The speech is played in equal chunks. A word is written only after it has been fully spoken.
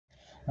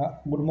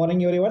Good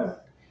morning, everyone.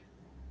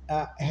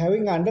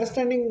 Having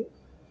understanding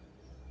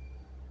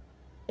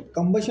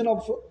combustion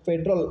of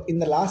petrol in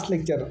the last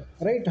lecture,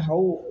 right?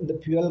 How the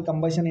fuel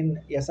combustion in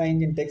SI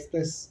engine takes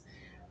place.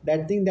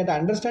 That thing, that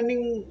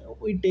understanding,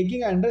 we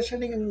taking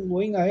understanding and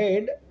going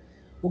ahead.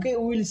 Okay,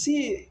 we will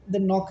see the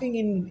knocking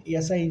in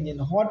SI engine.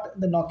 What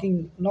the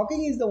knocking?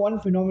 Knocking is the one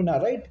phenomena,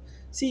 right?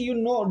 See, you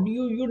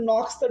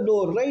knocks the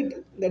door, right?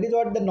 That is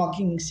what the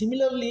knocking.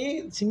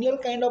 Similarly, similar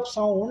kind of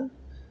sound.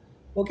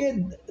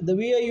 Okay, the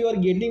way you are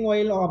getting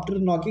while after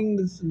knocking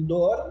this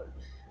door,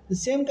 the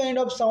same kind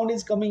of sound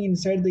is coming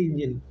inside the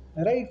engine,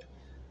 right?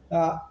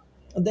 uh,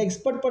 the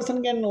expert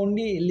person can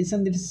only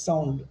listen this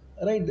sound,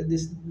 right?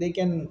 This, they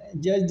can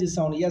judge the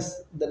sound.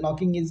 Yes, the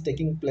knocking is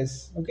taking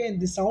place. Okay,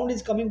 the sound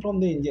is coming from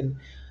the engine.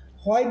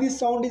 Why this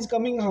sound is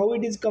coming, how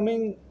it is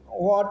coming,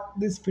 what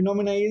this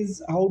phenomena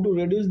is, how to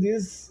reduce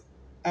this,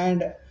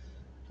 and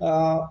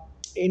uh,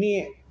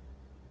 any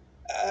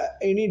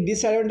any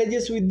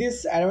disadvantages with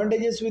this,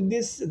 advantages with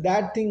this,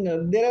 that thing.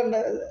 There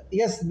are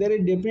yes, there are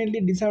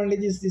definitely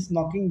disadvantages this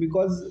knocking,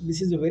 because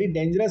this is a very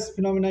dangerous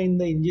phenomena in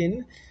the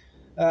engine.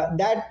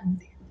 That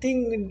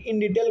thing in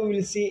detail we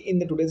will see in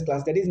the today's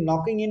class, that is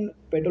knocking in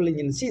petrol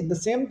engine. See, the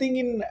same thing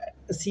in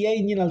CI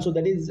engine also,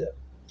 that is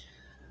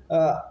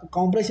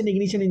compression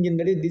ignition engine,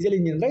 that is diesel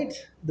engine, right?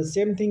 The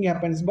same thing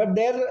happens, but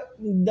there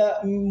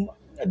the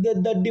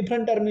the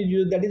different term is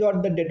used, that is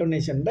what the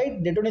detonation,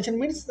 right? Detonation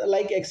means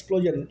like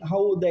explosion,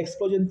 how the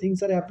explosion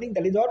things are happening,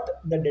 that is what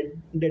the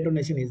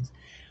detonation is.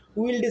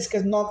 We will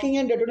discuss knocking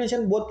and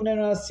detonation, both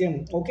phenomena are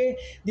same. Okay,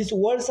 these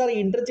words are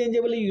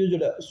interchangeably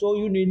used, so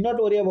you need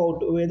not worry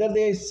about whether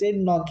they say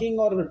knocking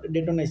or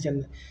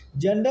detonation.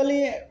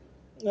 Generally,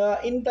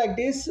 in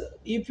practice,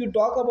 if you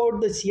talk about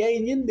the CI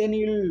engine, then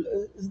you'll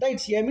right,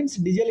 CI means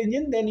diesel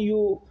engine, then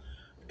you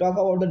talk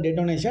about the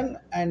detonation,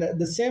 and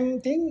the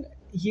same thing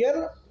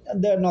here,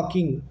 the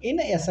knocking in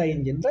SI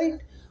engine, right?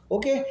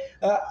 Okay,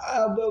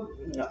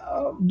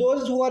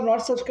 those who are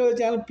not subscribed to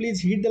the channel,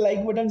 please hit the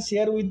like button,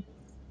 share with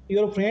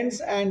your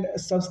friends, and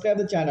subscribe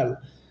the channel.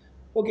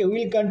 Okay,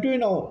 we'll continue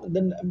now.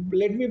 Then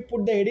let me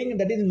put the heading,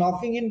 that is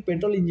knocking in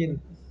petrol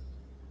engine.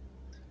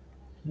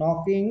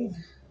 Knocking,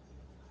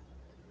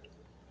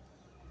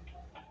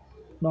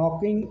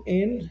 knocking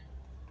in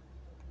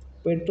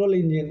petrol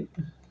engine.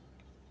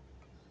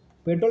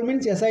 Petrol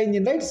means SI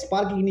engine, right?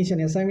 Spark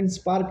ignition. SI means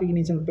spark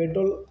ignition.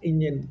 Petrol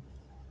engine.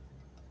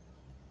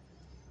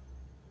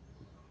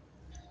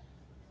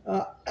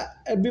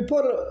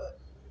 Before,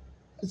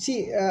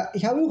 see,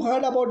 have you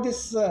heard about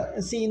this?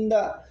 See, in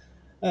the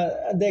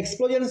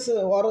explosions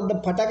or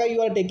the pataka you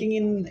are taking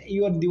in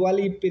your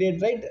Diwali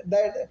period, right?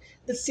 That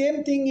the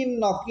same thing in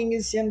knocking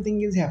is same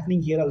thing is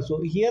happening here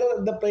also. Here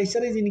the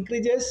pressure is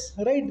increases,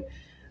 right?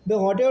 The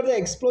whatever the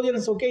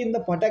explosions, okay, in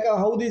the pataka,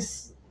 how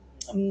this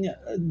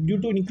due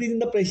to increase in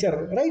the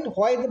pressure, right?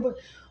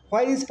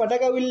 Why this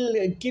pataka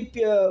will keep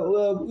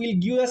will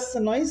give us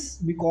noise,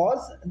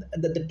 because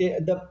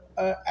the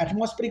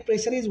atmospheric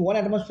pressure is one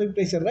atmospheric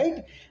pressure,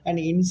 right? And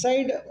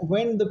inside,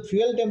 when the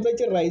fuel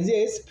temperature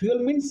rises, fuel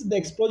means the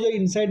exposure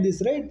inside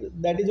this, right?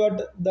 That is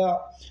what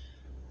the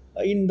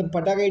in the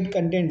pataka it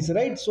contains,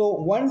 right? So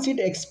once it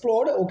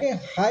explode, okay,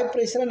 high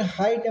pressure and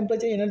high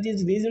temperature energy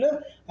is released,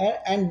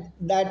 and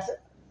that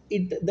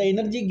it, the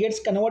energy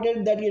gets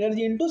converted, that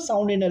energy into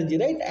sound energy,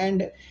 right?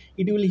 And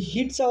it will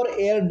hits our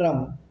air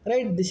drum,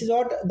 right? This is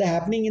what the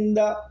happening in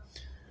the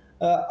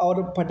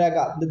our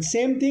pataka. The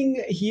same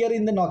thing here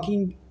in the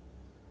knocking,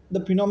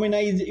 the phenomena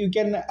is, you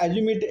can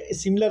assume it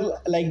similar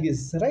like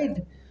this,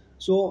 right?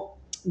 So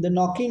the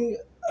knocking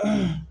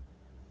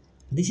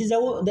this is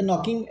how the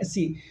knocking,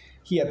 see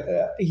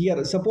here,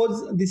 here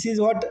suppose this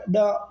is what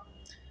the,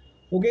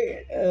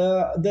 okay,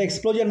 the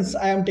explosions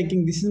I am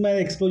taking, this is my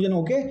explosion.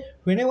 Okay,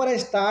 whenever I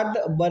start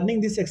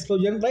burning this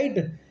explosion,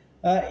 right?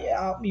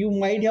 You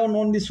might have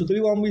known this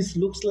sutri bomb is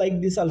looks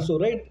like this also,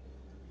 right?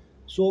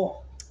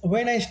 So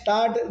when I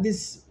start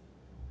this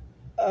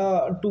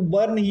to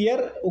burn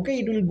here, okay,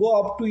 it will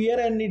go up to here,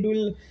 and it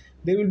will,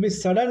 there will be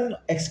sudden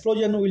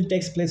explosion will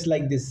takes place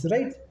like this,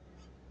 right?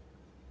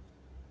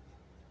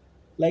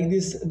 Like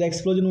this the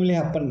explosion will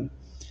happen,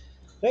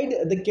 right?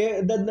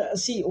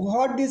 See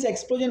what this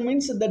explosion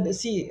means, that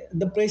see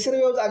the pressure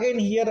waves, again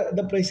here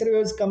the pressure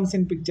waves comes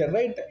in picture,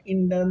 right?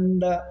 In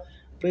the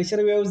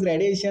pressure waves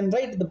radiation,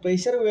 right? The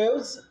pressure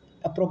waves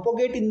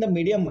propagate in the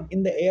medium,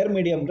 in the air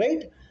medium,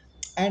 right?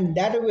 And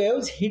that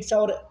waves hits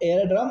our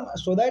air drum,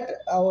 so that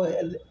our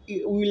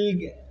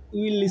we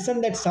will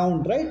listen that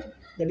sound, right?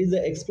 That is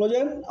the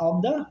explosion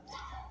of the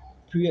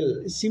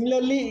fuel.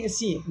 Similarly,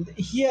 see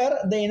here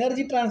the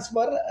energy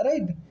transfer,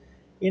 right?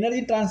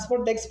 Energy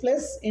transfer takes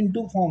place in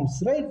two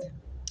forms, right?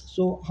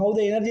 So how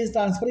the energy is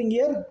transferring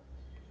here?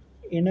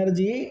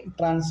 Energy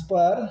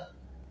transfer,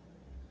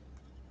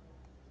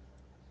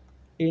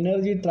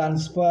 energy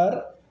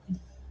transfer,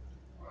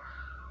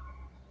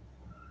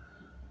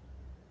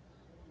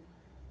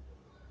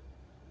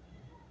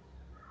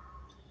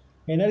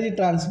 energy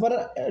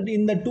transfer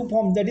in the two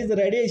forms, that is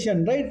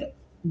radiation, right?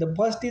 The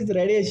first is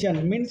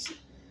radiation, means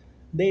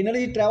The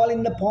energy travel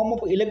in the form of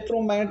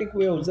electromagnetic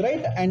waves,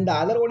 right? And the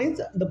other one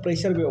is the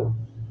pressure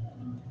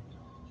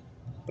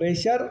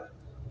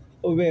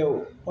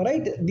wave,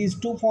 right? These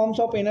two forms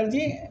of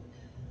energy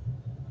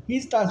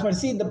is transferred.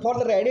 See, for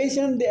the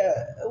radiation,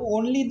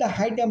 only the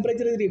high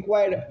temperature is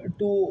required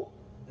to.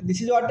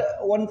 This is what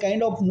one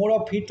kind of mode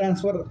of heat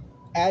transfer,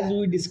 as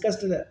we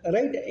discussed,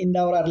 right, in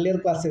our earlier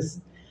classes,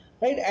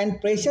 right?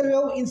 And pressure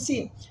wave in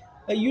see,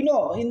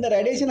 in the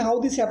radiation how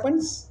this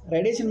happens.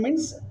 Radiation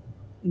means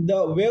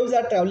the waves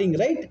are traveling,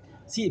 right?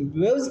 See,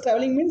 waves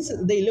traveling means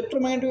the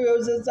electromagnetic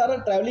waves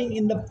are traveling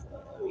in the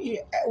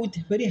with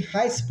very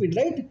high speed,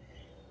 right?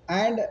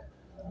 And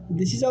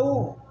this is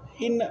how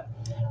in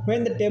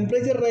when the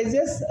temperature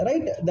rises,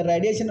 right, the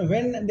radiation,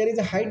 when there is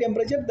a high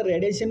temperature, the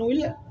radiation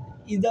will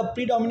is the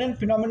predominant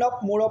phenomenon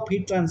of mode of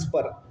heat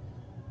transfer,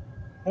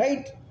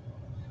 right?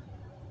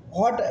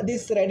 What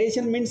this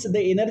radiation means,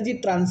 the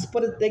energy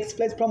transfer takes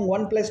place from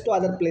one place to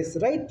other place,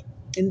 right,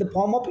 in the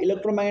form of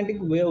electromagnetic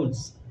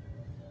waves.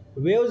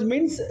 Waves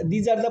means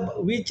these are the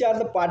which are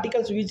the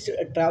particles which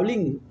are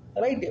traveling,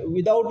 right,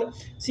 without.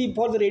 See,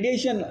 for the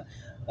radiation,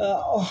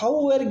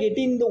 how we are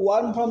getting the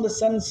warmth from the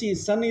sun. See,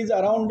 sun is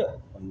around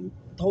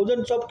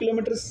thousands of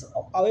kilometers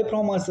away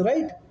from us,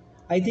 right?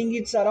 I think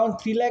it's around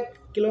 3 lakh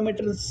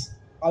kilometers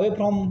away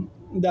from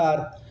the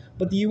earth.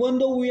 But even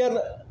though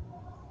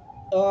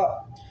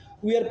uh,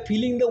 we are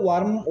feeling the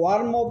warmth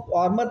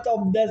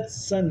of the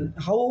sun,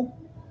 how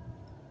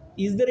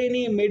is there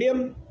any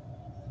medium?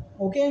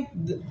 Okay,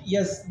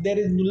 yes, there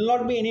is will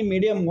not be any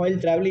medium while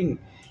traveling.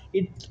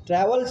 It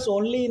travels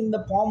only in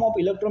the form of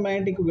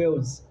electromagnetic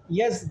waves.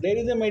 Yes, there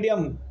is a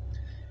medium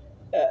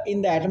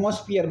in the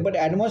atmosphere, but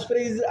atmosphere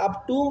is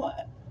up to,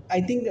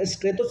 I think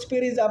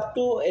stratosphere is up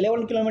to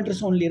 11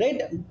 kilometers only,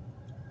 right?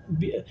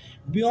 Be-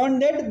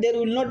 Beyond that there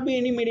will not be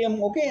any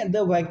medium. Okay,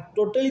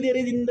 totally there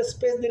is in the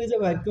space there is a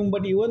vacuum,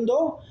 but even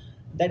though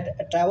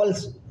that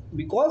travels,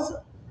 because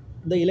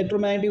the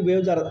electromagnetic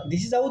waves are,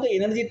 this is how the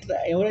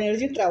our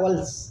energy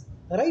travels,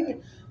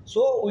 right?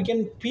 So we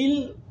can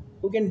feel,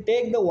 we can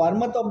take the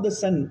warmth of the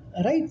sun,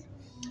 right?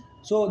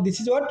 So this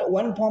is what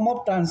one form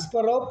of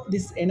transfer of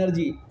this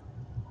energy,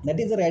 that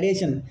is the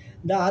radiation.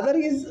 The other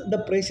is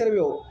the pressure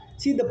wave.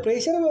 See, the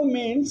pressure wave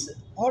means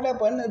what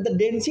happen, the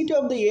density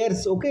of the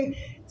airs. Okay,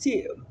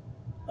 see,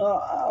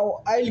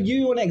 I'll give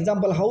you an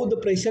example how the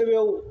pressure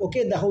wave,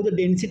 okay, how the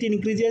density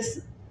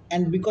increases,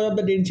 and because of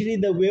the density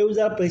the waves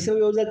are,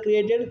 pressure waves are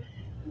created.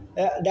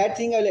 That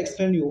thing I'll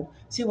explain you.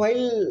 See,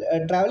 while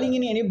traveling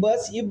in any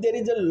bus, if there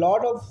is a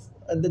lot of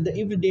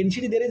if the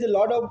density, there is a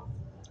lot of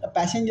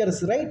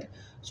passengers, right?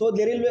 So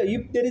there will be,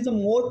 if there is a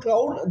more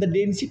crowd, the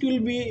density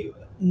will be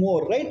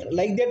more, right?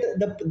 Like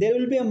that, there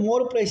will be a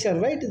more pressure,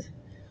 right?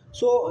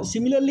 So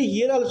similarly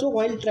here also,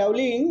 while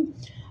traveling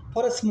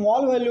for a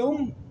small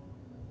volume,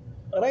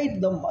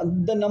 right,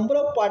 the number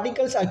of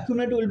particles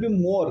accumulated will be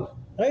more,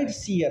 right?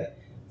 See here,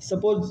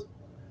 suppose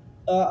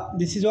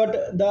this is what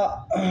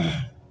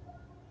the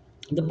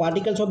the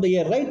particles of the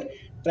air, right,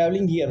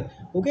 traveling here.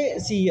 Okay,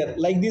 see here,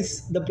 like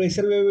this the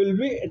pressure wave will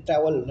be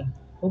traveled.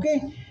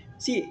 Okay,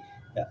 see,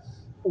 uh,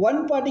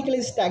 one particle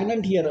is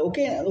stagnant here.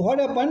 Okay, what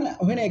happen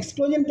when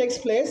explosion takes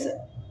place?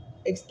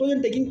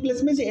 Explosion taking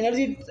place means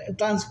energy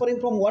transferring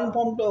from one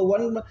form to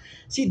one.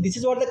 See, this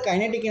is what the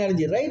kinetic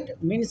energy,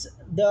 right, means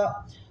the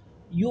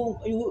you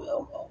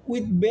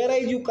with bare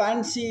eyes you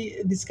can't see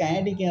this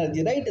kinetic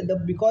energy, right?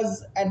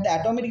 Because at the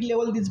atomic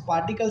level these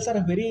particles are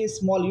very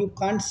small, you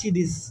can't see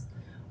this.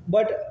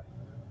 But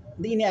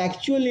in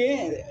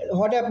actually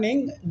what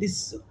happening,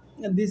 this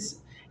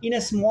in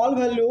a small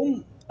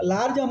volume, a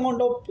large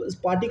amount of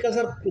particles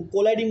are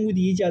colliding with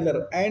each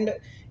other, and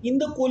in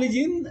the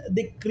collision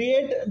they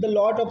create the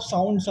lot of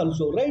sounds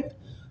also, right?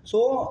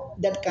 So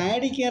that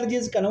kinetic energy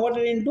is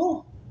converted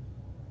into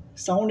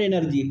sound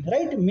energy,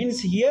 right? Means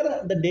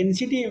here the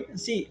density,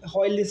 see,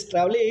 while is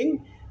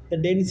traveling, the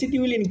density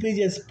will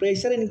increases,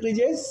 pressure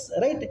increases,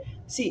 right?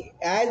 See,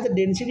 as the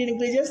density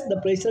increases, the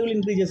pressure will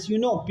increases.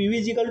 PV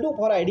is equal to,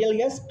 for ideal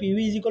gas,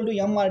 PV is equal to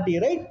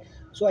mRT, right?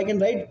 So I can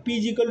write P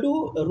is equal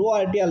to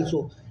rho RT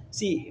also.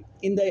 See,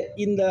 in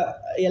the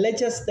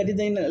LHS, that is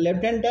in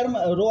left hand term,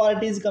 rho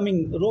RT is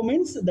coming. Rho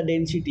means the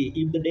density.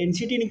 If the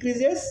density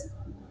increases,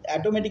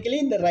 automatically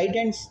in the right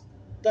hand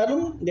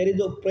term there is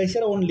a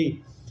pressure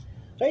only,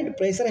 right?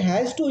 Pressure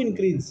has to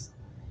increase.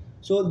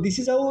 So this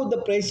is how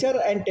the pressure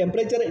and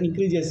temperature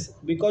increases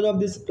because of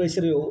this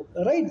pressure wave,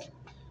 right?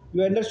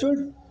 You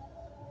understood?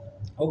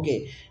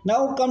 Okay,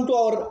 now come to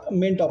our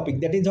main topic,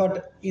 that is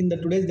what in the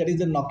today's, that is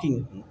the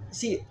knocking.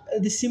 See,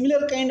 the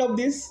similar kind of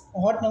this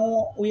what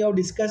now we have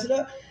discussed,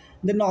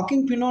 the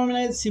knocking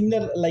phenomena is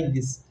similar like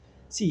this.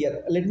 See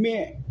here, let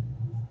me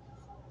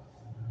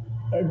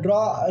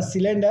draw a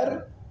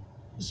cylinder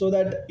so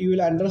that you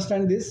will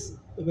understand this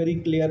very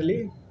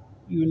clearly.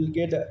 You will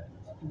get a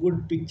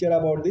good picture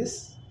about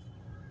this.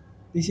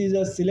 This is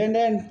a cylinder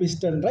and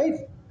piston, right?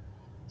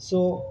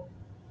 So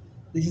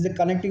this is the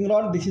connecting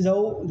rod. This is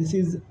how this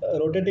is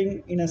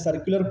rotating in a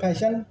circular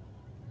fashion.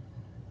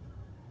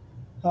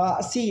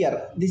 See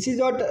here, this is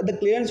what the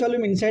clearance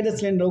volume inside the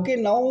cylinder. Okay,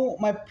 now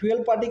my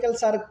fuel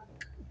particles are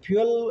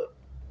fuel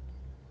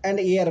and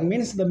air,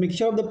 means the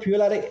mixture of the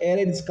fuel or air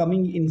is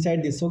coming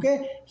inside this.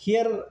 Okay,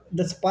 here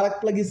the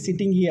spark plug is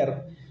sitting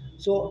here.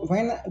 So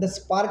when the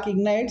spark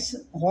ignites,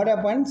 what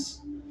happens?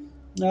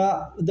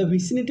 The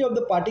vicinity of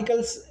the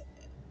particles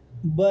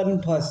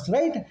burn first,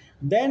 right?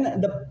 Then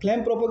the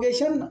flame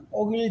propagation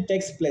will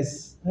takes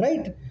place,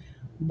 right?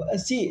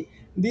 See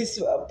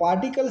these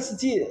particles.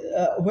 See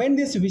when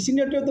this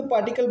vicinity of the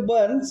particle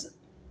burns,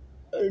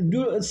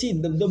 do see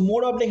the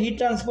mode of the heat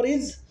transfer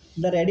is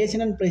the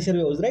radiation and pressure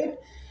waves, right?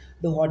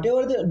 The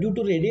whatever the due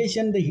to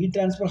radiation, the heat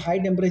transfer high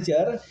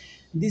temperature,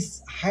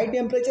 this high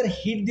temperature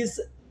heat this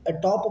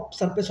top of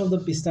surface of the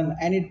piston,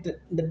 and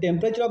the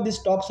temperature of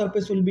this top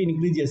surface will be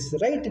increases,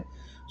 right?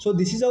 So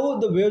this is how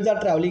the waves are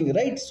traveling,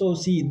 right? So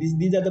see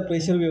these are the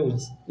pressure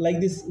waves, like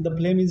this the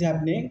flame is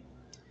happening.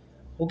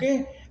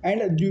 Okay,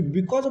 and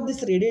because of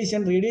this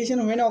radiation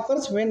when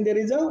occurs, when there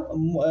is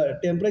a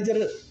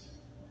temperature,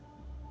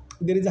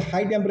 there is a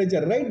high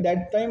temperature, right?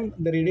 That time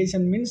the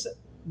radiation means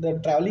the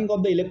traveling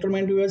of the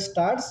electromagnetic wave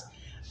starts,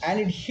 and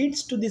it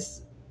hits to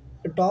this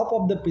top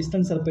of the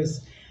piston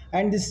surface,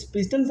 and this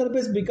piston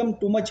surface become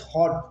too much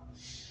hot,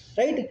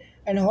 right?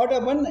 And what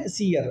happen,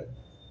 see here,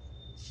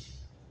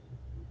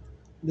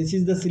 this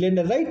is the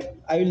cylinder, right?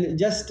 I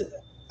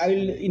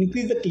will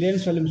increase the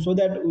clearance volume so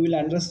that we will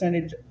understand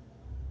it,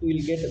 we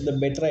will get the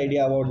better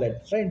idea about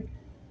that, right?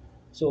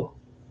 So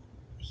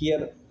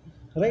here,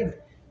 right,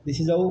 this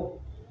is how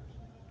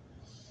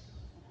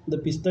the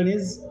piston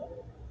is,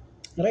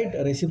 right,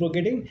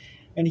 reciprocating.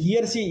 And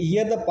here, see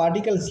here the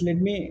particles, let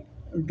me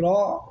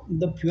draw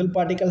the fuel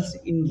particles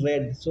in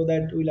red so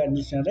that we'll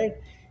understand, right?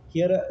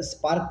 Here a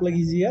spark plug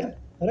is here,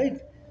 right?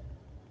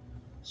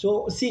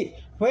 So see,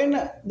 when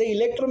the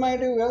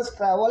electromagnetic waves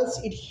travels,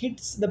 it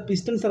hits the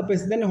piston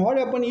surface. Then what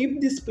happen if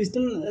this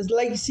piston is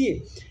like,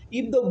 see,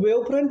 if the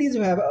wavefront is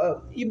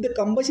if the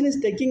combustion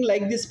is taking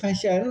like this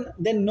fashion,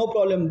 then no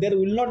problem. There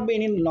will not be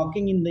any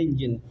knocking in the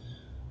engine.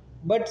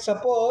 But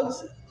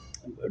suppose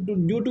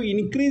due to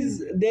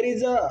increase, there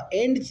is a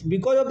end,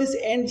 because of this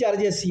end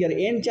charges here.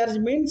 End charge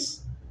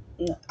means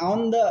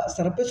on the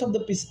surface of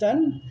the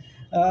piston.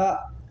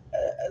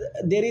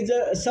 There is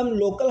some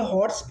local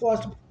hot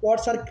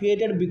spots are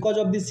created because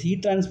of this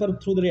heat transfer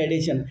through the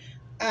radiation.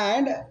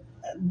 And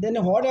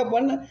then what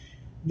happen,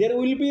 there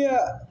will be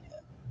a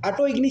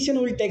auto ignition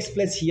will takes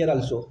place here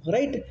also,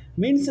 right?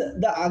 Means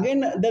the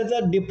again there's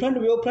a different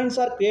wavefronts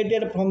are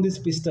created from this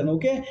piston.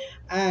 Okay,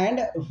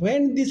 and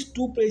when these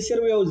two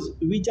pressure waves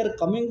which are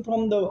coming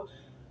from the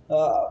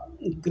uh,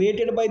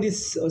 created by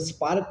this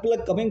spark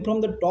plug coming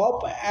from the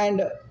top,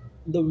 and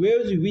the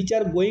waves which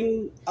are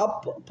going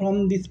up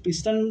from this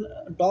piston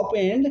top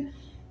end,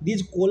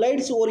 these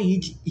collides over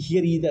each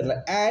here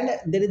either, and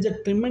there is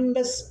a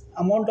tremendous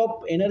amount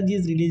of energy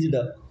is released,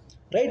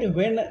 right?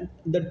 When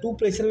the two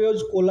pressure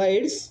waves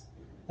collides,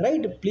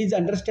 right? Please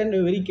understand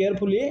very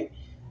carefully,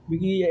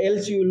 because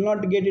else you will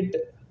not get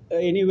it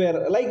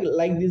anywhere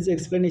like this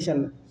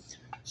explanation.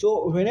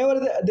 So whenever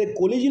the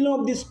collision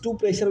of these two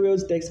pressure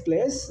waves takes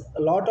place,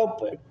 a lot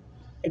of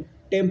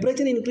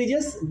temperature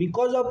increases.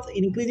 Because of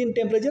increase in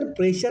temperature,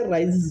 pressure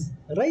rises,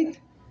 right?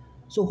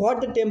 So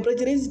what the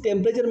temperature is,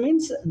 temperature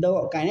means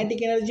the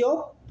kinetic energy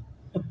of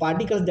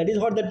particles, that is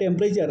what the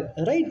temperature,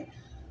 right?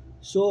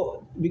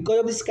 So because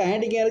of this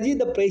kinetic energy,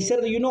 the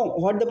pressure, you know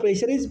what the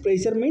pressure is?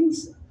 Pressure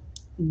means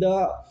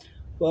the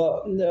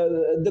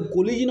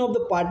collision of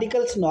the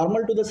particles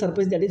normal to the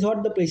surface, that is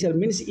what the pressure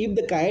means. If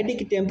the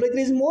kinetic temperature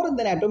is more,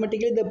 then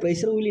automatically the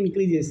pressure will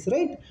increases,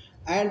 right?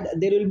 And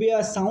there will be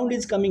a sound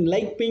is coming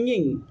like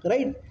pinging,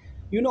 right?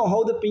 You know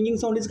how the pinging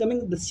sound is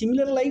coming, the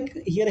similar like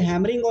here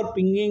hammering or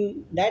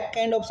pinging, that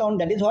kind of sound,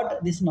 that is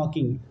what this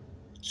knocking.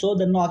 So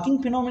the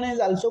knocking phenomena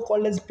is also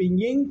called as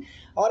pinging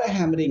or a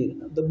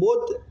hammering. The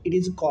both it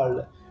is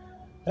called,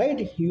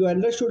 right? You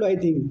understood, I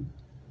think.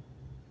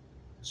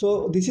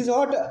 So this is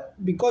what,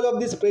 because of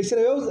this pressure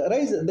waves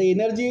rise, the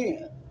energy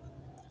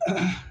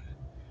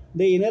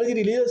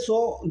releases.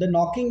 So the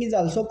knocking is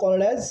also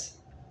called as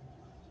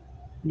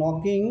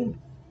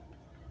knocking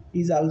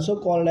is also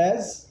called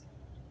as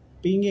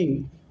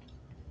pinging,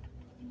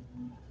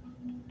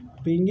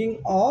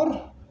 pinging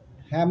or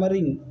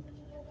hammering,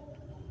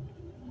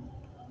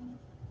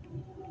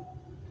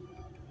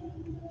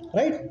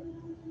 right?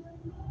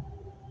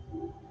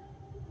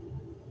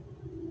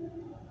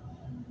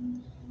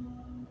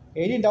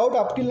 Any doubt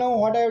up till now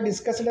what I have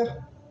discussed?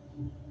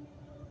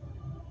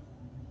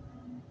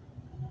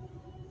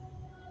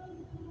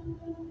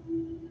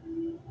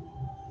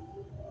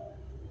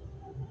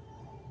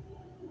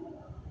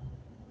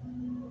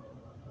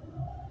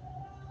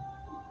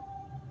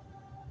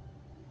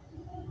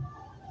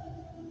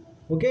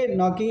 Okay,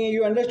 knocking,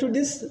 you understood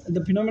this,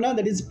 the phenomena,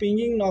 that is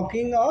pinging,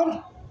 knocking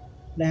or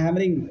the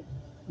hammering.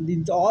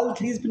 These all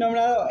three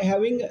phenomena are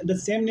having the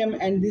same name,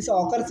 and this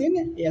occurs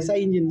in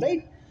SI engine,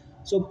 right?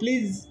 So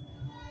please,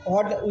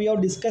 what we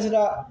have discussed,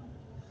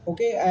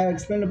 okay, I have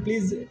explained,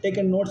 please take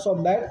a notes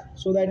of that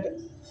so that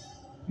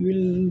You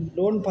will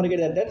don't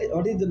forget that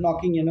what is the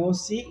knocking,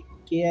 C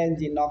K and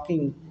G,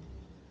 knocking.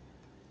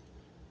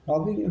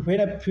 Knocking,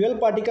 when a fuel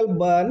particle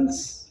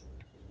burns,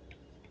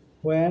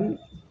 when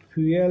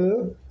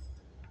fuel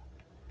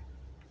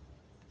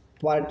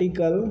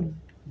particle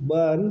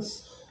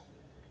burns,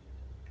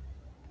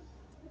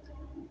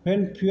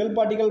 when fuel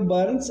particle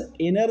burns,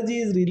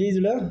 energy is released,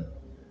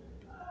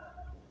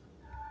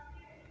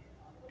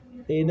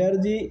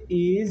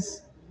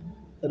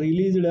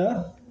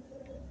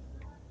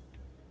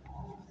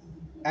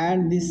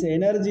 and this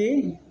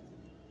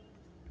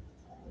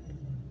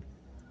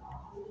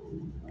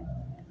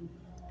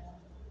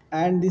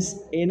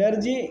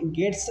energy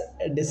gets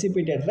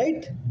dissipated,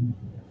 right?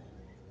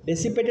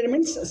 Dissipated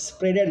means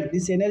spreaded.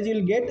 This energy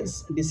will get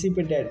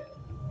dissipated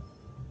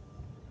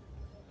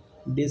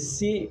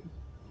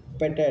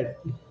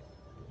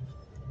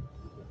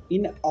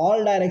in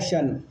all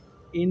direction,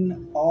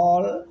 in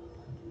all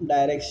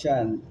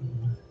direction,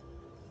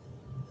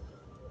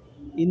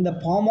 in the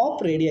form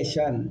of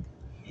radiation,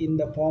 in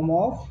the form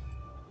of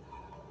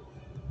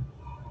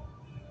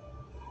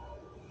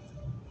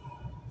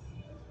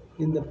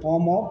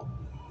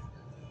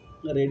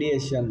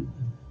radiation,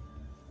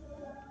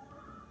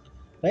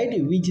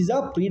 right? Which is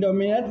a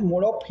predominant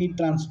mode of heat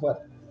transfer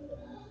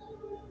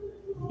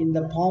in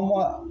the form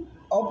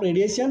of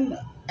radiation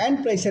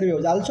and pressure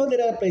waves. Also,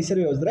 there are pressure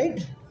waves,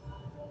 right?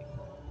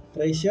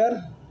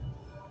 Pressure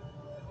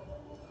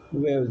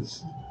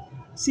waves.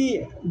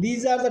 See,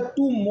 these are the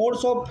two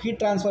modes of heat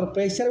transfer.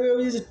 Pressure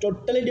wave is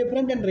totally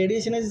different and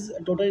radiation is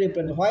totally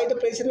different. Why the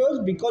pressure waves?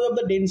 Because of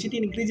the density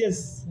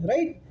increases,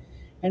 right?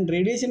 And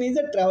radiation is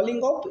the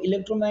traveling of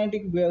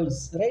electromagnetic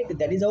waves, right?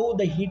 That is how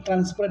the heat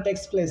transfer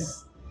takes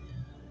place.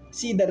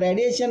 See, the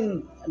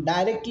radiation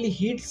directly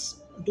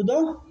hits to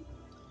the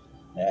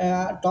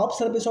top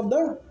surface of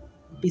the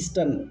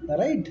piston,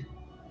 right?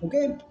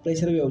 Okay,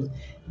 pressure waves.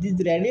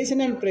 These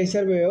radiation and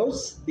pressure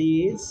waves,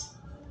 these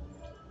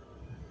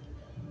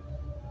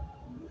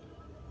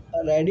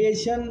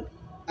radiation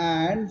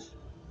and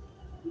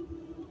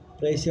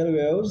pressure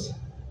waves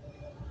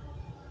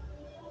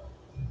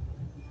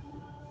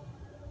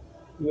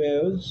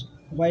while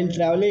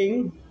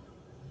traveling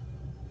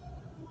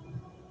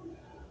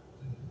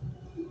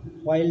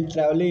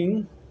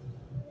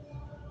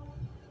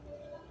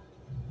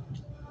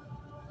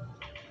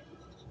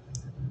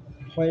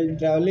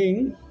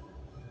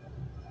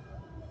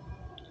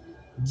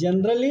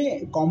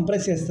generally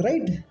compresses,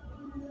 right?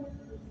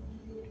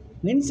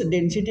 Means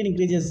density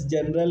increases,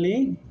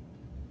 generally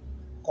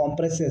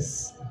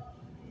compresses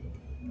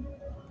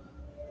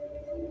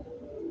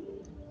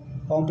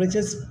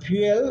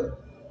fuel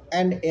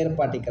and air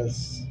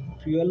particles,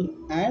 fuel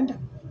and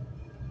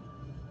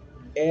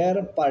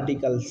air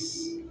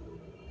particles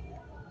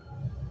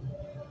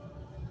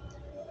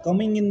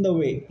coming in the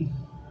way,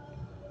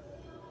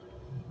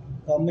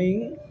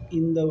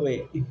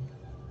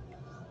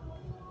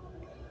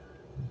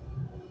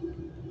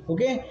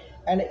 okay.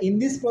 And in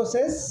this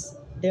process,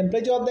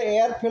 temperature of the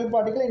air fuel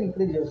particle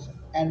increases,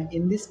 and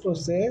in this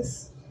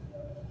process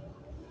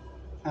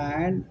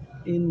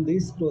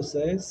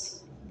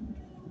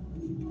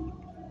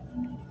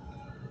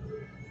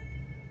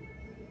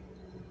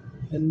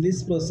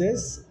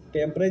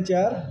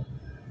temperature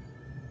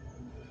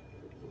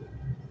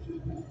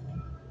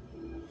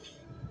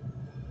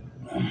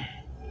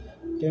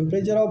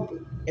of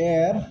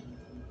air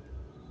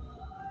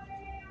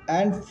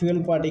and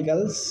fuel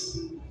particles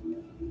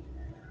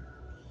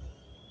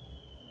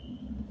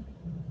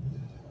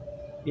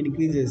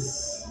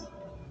increases,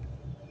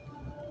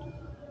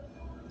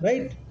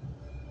 right?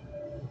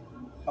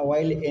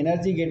 While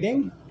energy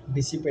getting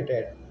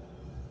dissipated,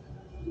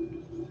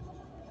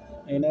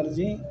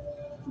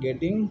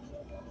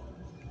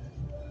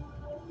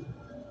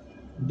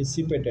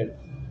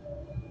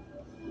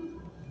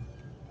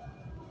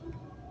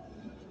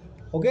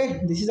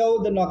 okay. This is how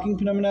the knocking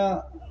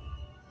phenomena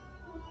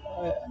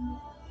uh,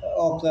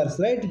 occurs,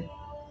 right?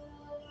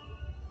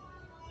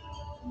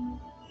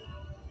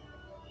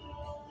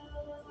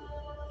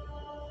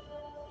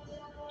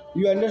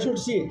 You understood?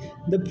 See,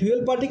 the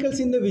fuel particles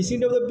in the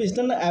vicinity of the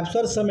piston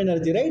absorb some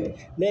energy, right?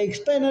 The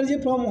extra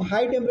energy from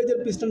high temperature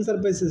piston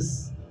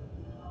surfaces.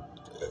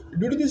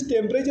 Due to this,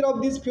 temperature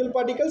of these fuel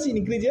particles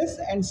increases,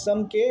 and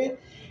some cases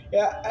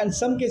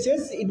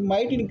it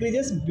might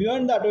increases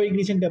beyond the auto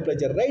ignition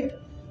temperature, right?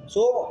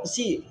 So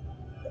see,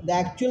 the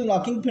actual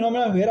knocking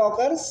phenomena where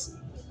occurs,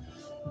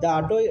 the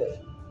auto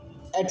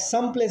at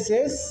some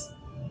places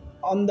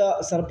on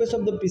the surface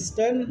of the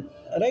piston,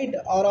 right,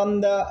 or on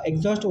the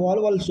exhaust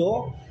valve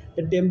also,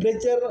 the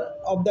temperature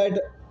of that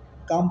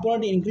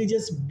component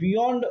increases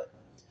beyond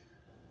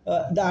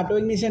the auto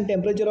ignition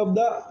temperature of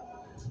the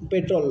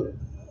petrol,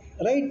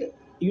 right?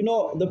 The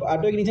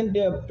auto ignition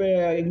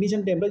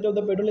temperature of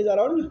the petrol is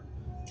around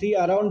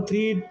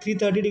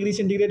 330 degrees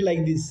centigrade,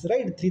 like this,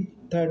 right?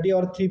 330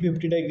 or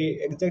 350 degree,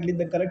 exactly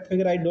the correct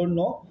figure I don't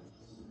know.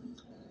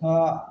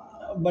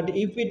 But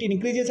if it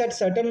increases at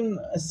certain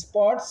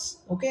spots,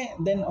 okay,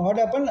 then what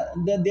happen,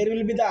 there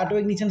will be the auto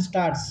ignition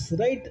starts,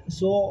 right?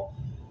 So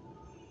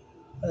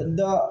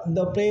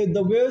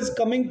the waves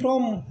coming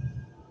from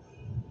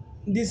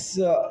this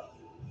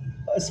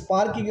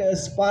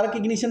spark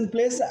ignition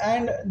place,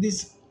 and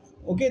this,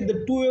 okay,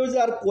 the two waves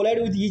are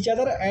collide with each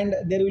other, and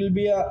there will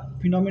be a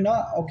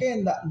phenomena, okay,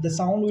 and the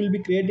sound will be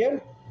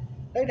created,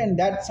 right, and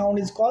that sound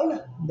is called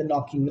the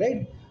knocking,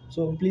 right.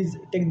 So please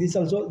take this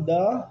also.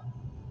 The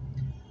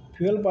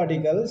fuel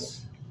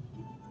particles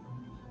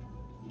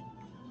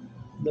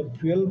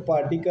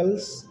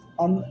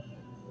on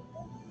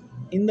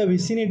in the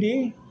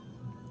vicinity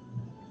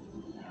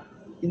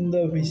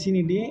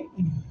vicinity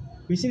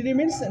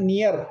means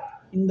near,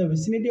 in the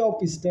vicinity of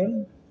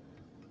piston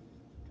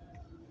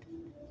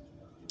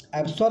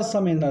absorbs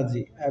some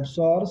energy,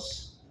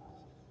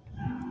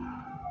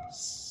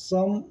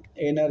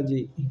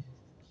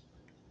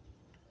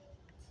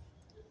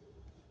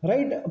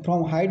 right,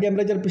 from high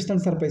temperature piston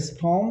surface,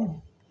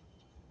 from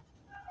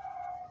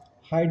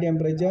high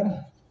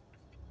temperature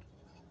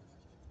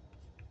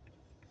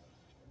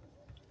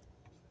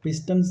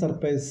piston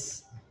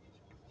surface.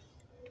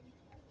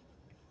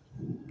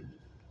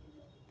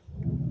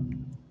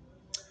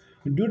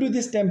 Due to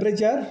this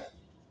temperature,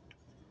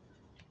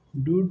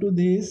 due to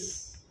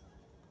this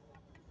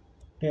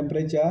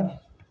temperature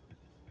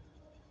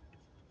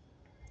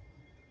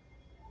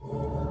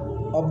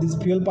of these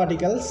fuel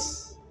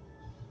particles,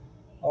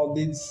 of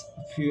these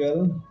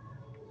fuel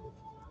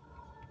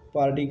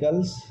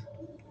particles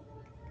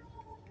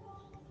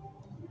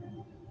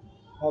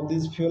of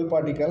these fuel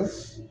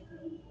particles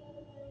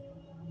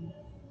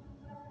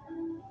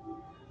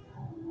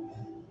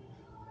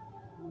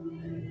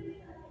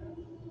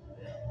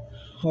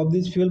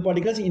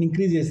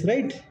increases,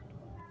 right.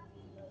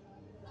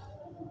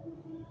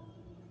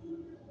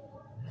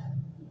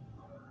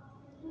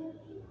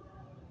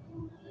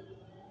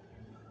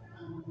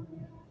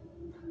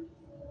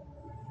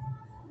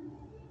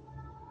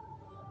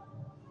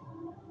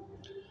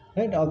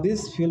 Right, of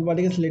these fuel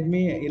particles, let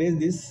me erase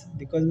this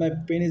because my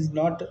pen is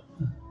not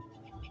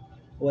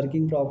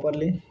working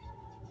properly.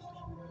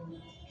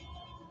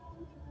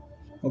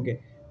 Okay,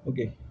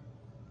 okay,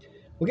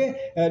 okay.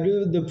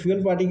 Due to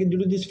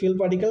this fuel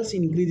particles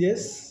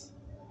increases,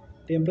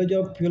 temperature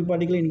of fuel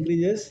particle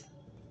increases,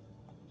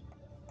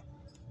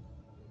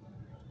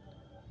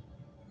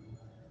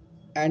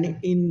 and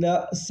in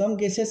the some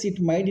cases it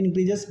might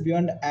increases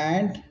beyond,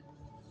 and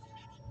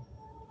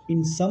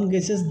in some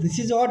cases, this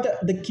is what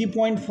the key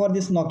point for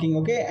this knocking,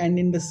 okay, and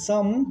in the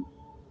some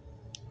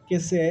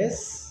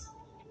cases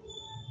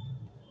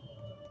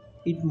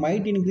it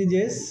might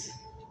increases,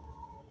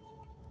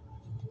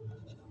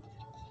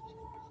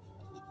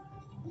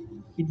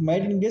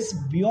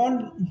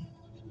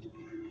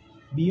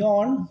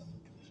 beyond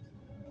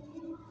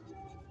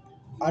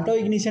auto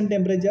ignition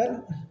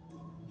temperature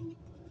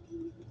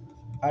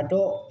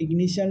auto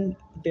ignition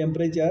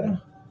temperature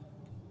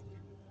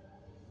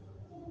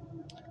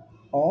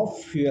of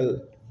fuel,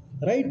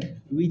 right,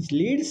 which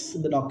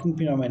leads the knocking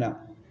phenomena.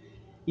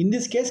 In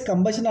this case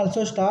combustion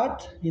also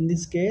start. In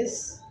this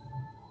case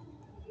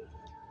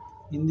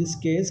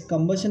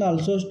combustion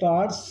also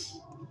starts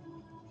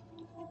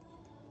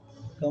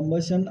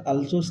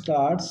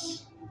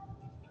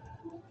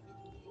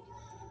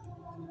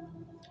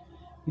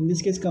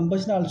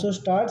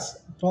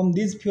from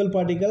these fuel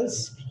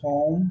particles,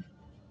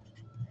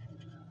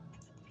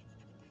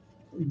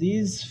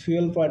 these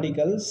fuel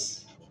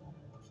particles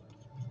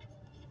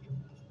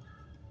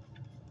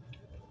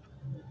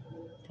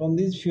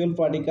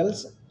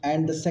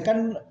and the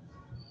second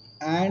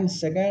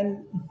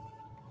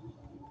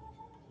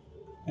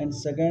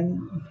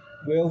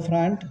wave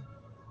front,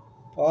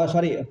 or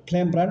sorry,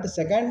 flame front.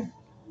 Second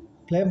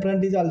flame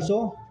front is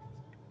also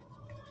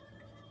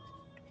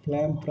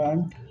flame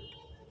front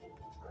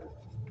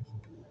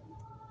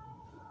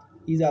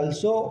is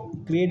also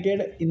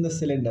created in the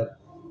cylinder,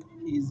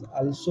 is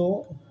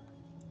also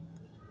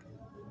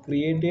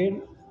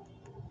created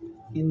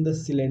in the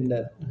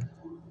cylinder,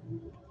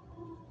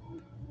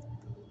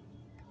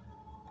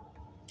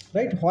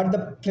 right. What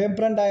the flame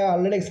front I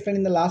already explained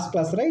in the last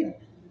class, right,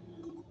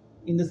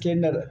 in the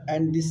cylinder,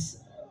 and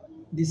this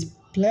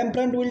flame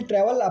front will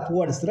travel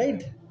upwards,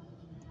 right.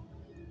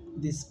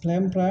 This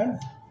flame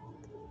front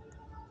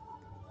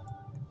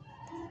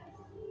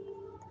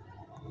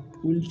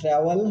will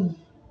travel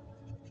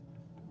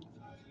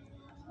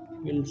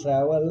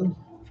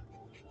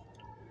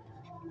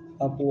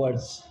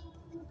upwards,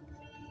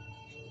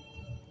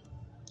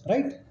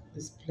 right.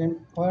 This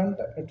flame front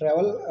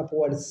travel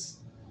upwards,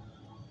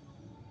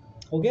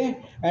 okay.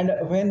 And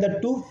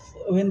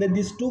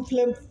these two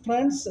flame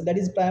fronts, that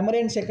is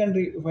primary and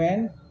secondary,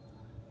 when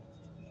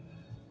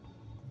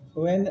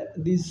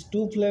these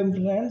two flame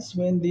fronts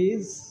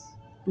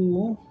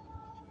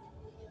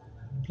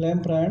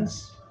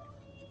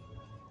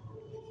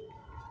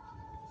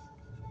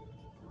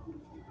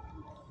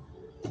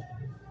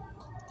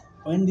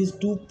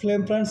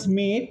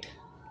meet,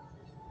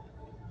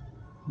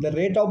 the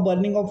rate of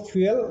burning of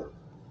fuel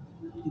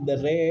the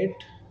rate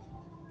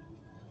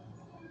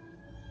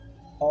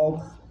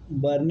of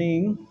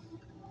burning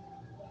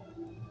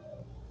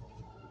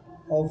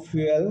of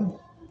fuel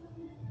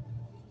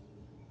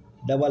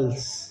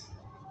doubles,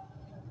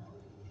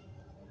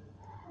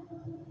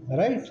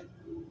 right?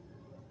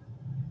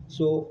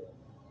 So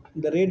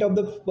the rate of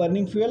the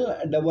burning fuel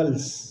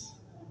doubles,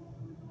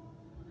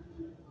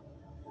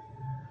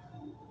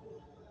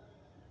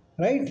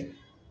 right?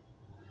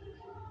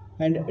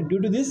 And due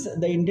to this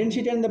the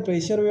intensity and the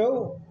pressure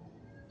wave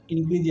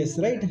increases,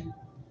 right?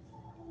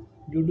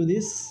 Due to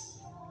this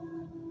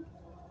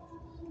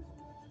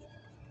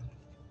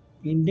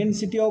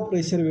intensity of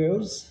pressure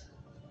waves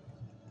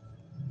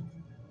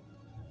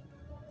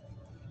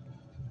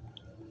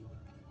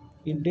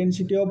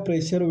intensity of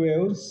pressure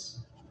waves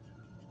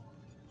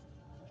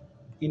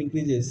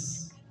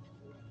increases.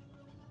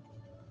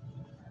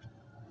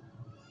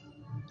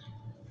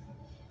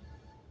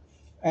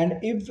 And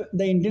if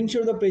the intensity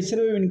of the pressure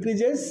wave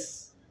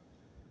increases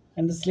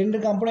and the cylinder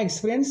component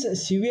experience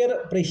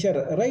severe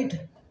pressure, right?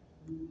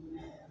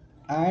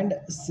 And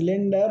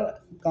cylinder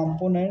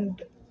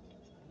component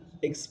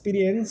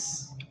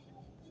experience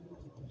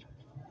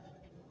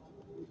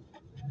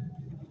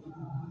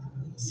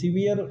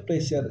severe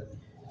pressure,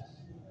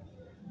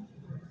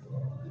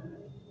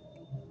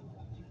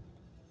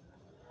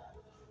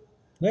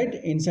 right?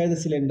 Inside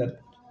cylinder,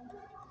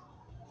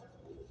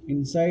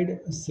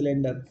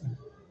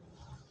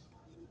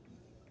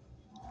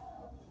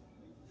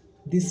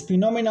 this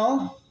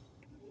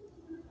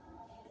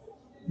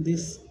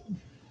this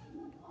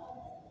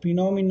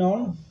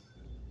phenomenon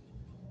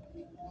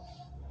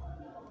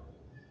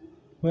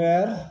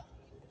where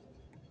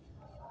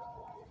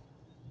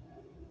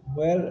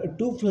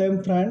two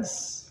flame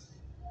fronts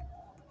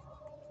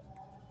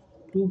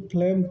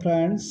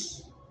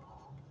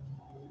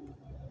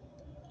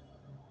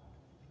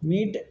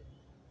meet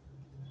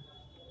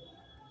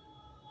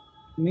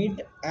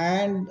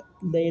and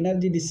the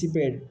energy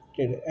dissipated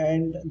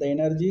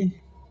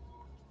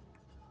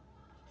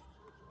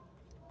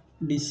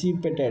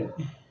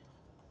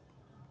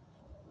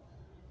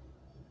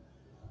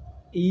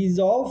is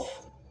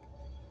of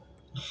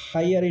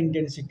higher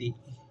intensity,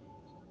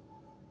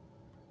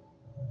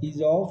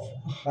 is of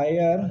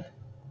higher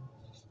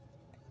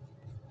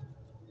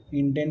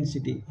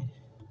intensity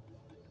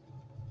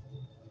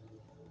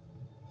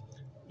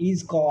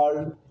is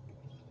called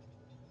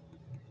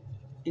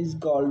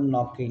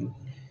knocking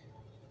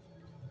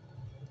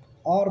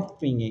or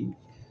pinging.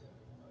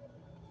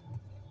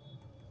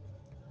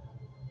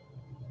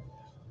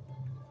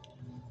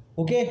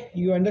 Okay,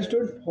 you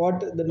understood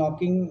what the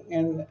knocking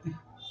and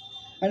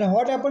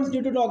what happens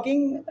due to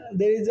knocking?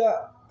 There is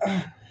a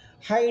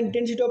high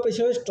intensity of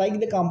pressure strike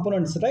the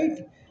components,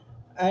 right?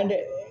 And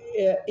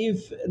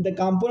if the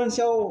components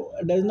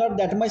does not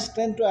that much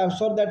strength to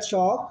absorb that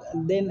shock,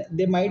 then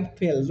they might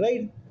fail,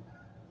 right?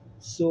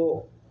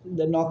 So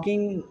the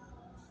knocking,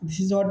 this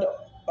is what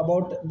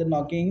about the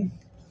knocking.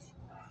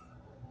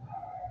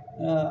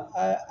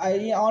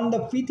 I on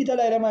the phi theta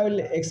diagram I will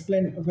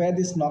explain where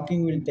this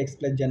knocking will take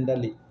place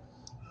generally.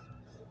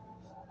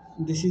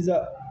 This is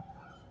a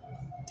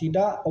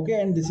theta,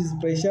 okay, and this is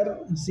pressure.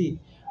 See,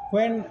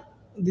 when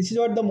this is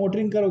what the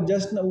motoring curve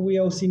just now we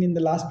have seen in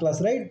the last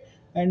class, right?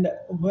 And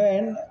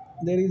when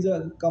there is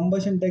a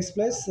combustion takes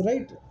place,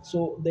 right,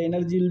 so the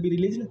energy will be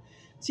released.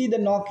 See, the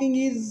knocking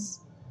is,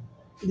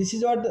 this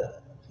is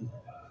what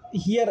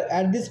here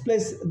at this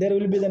place there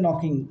will be the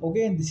knocking,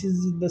 okay. This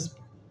is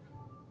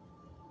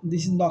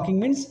knocking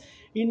means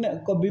in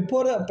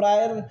before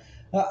prior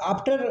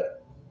after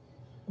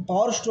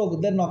power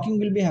stroke the knocking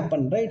will be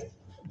happen, right?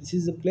 This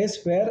is the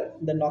place where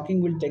the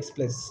knocking will takes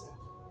place.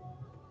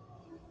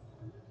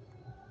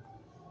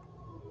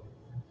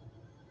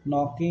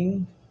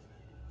 Knocking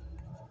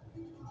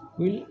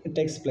will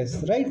takes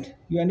place, right?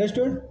 You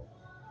understood?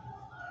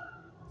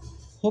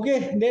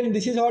 Okay, then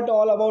this is what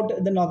all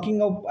about the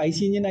knocking of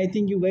IC engine. I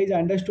think you guys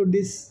understood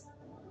this.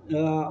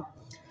 uh,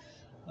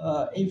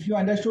 if you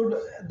understood,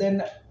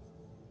 then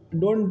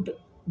don't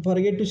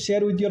forget to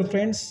share with your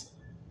friends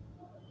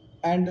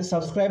and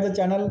subscribe the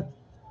channel.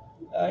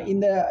 In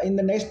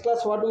the next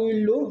class what we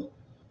will do,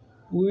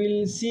 we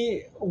will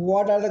see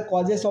what are the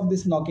causes of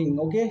this knocking,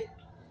 okay.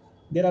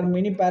 There are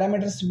many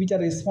parameters which are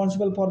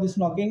responsible for this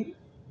knocking.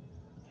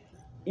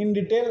 In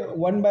detail,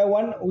 one by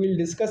one we will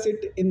discuss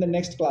it in the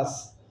next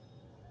class.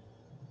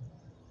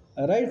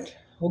 All right,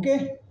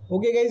 okay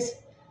guys.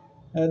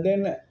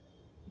 Then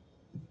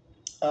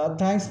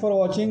thanks for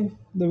watching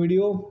the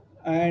video,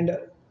 and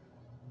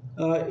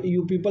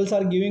you peoples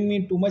are giving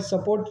me too much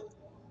support.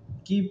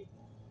 Keep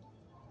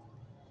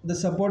the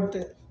support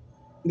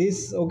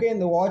this, okay,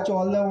 and watch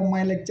all the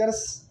my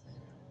lectures,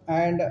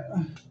 and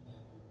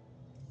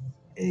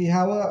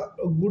have a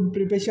good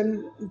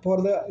preparation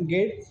for the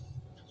gate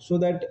so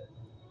that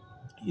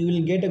you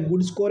will get a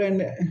good score.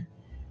 And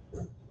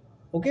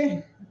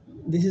okay,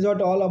 this is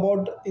what all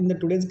about in the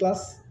today's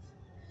class.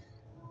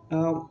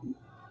 uh,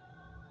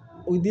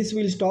 with this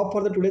we'll stop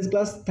for the today's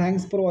class.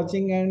 Thanks for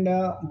watching, and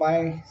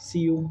bye, see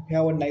you,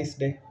 have a nice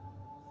day.